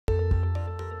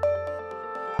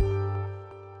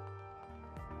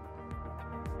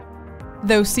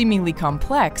Though seemingly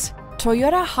complex,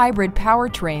 Toyota hybrid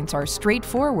powertrains are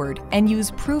straightforward and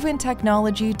use proven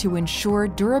technology to ensure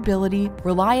durability,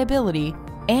 reliability,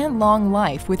 and long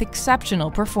life with exceptional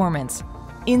performance.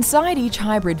 Inside each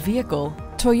hybrid vehicle,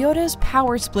 Toyota's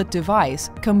Power Split device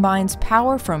combines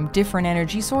power from different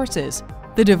energy sources.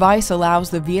 The device allows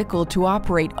the vehicle to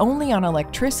operate only on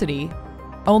electricity,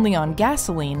 only on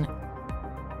gasoline,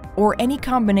 or any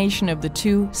combination of the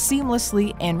two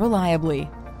seamlessly and reliably.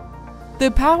 The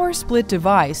Power Split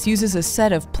device uses a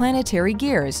set of planetary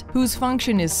gears whose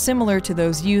function is similar to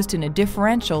those used in a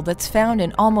differential that's found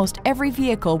in almost every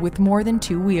vehicle with more than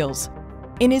two wheels.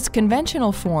 In its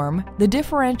conventional form, the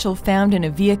differential found in a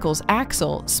vehicle's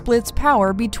axle splits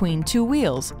power between two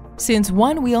wheels. Since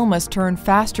one wheel must turn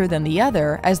faster than the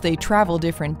other as they travel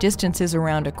different distances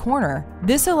around a corner,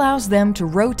 this allows them to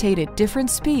rotate at different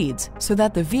speeds so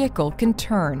that the vehicle can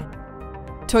turn.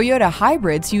 Toyota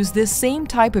hybrids use this same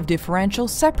type of differential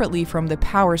separately from the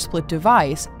Power Split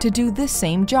device to do this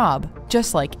same job,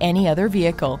 just like any other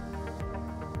vehicle.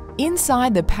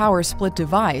 Inside the Power Split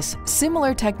device,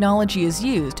 similar technology is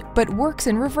used but works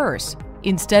in reverse.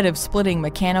 Instead of splitting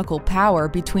mechanical power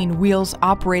between wheels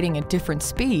operating at different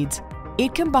speeds,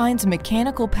 it combines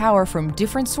mechanical power from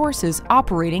different sources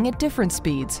operating at different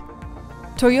speeds.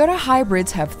 Toyota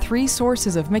hybrids have three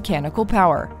sources of mechanical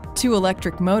power: two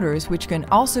electric motors which can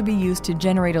also be used to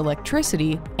generate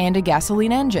electricity, and a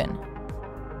gasoline engine.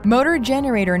 Motor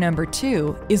generator number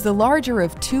 2 is the larger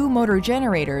of two motor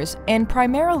generators and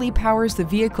primarily powers the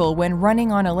vehicle when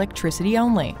running on electricity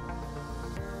only.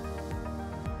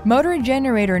 Motor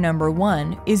generator number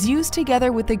 1 is used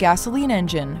together with the gasoline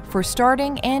engine for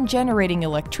starting and generating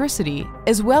electricity,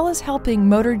 as well as helping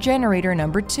motor generator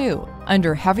number 2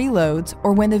 under heavy loads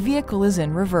or when the vehicle is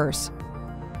in reverse.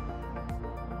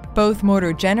 Both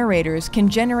motor generators can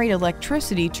generate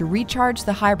electricity to recharge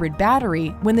the hybrid battery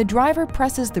when the driver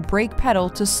presses the brake pedal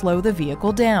to slow the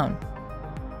vehicle down.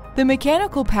 The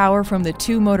mechanical power from the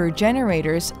two motor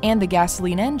generators and the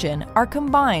gasoline engine are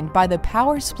combined by the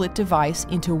Power Split device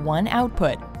into one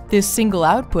output. This single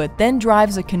output then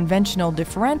drives a conventional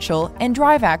differential and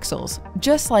drive axles,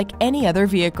 just like any other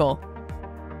vehicle.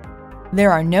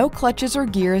 There are no clutches or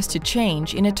gears to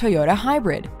change in a Toyota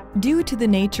hybrid. Due to the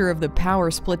nature of the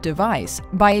Power Split device,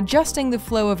 by adjusting the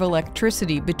flow of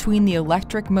electricity between the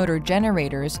electric motor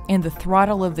generators and the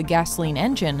throttle of the gasoline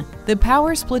engine, the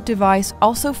Power Split device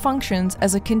also functions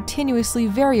as a continuously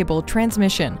variable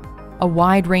transmission. A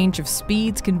wide range of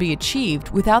speeds can be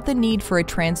achieved without the need for a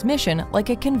transmission like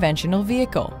a conventional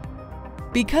vehicle.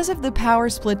 Because of the Power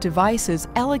Split device's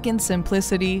elegant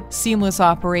simplicity, seamless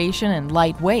operation, and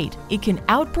lightweight, it can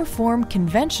outperform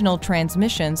conventional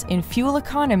transmissions in fuel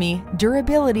economy,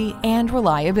 durability, and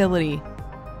reliability.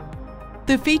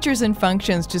 The features and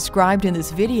functions described in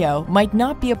this video might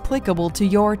not be applicable to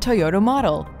your Toyota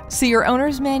model. See your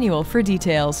owner's manual for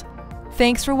details.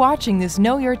 Thanks for watching this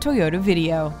Know Your Toyota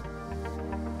video.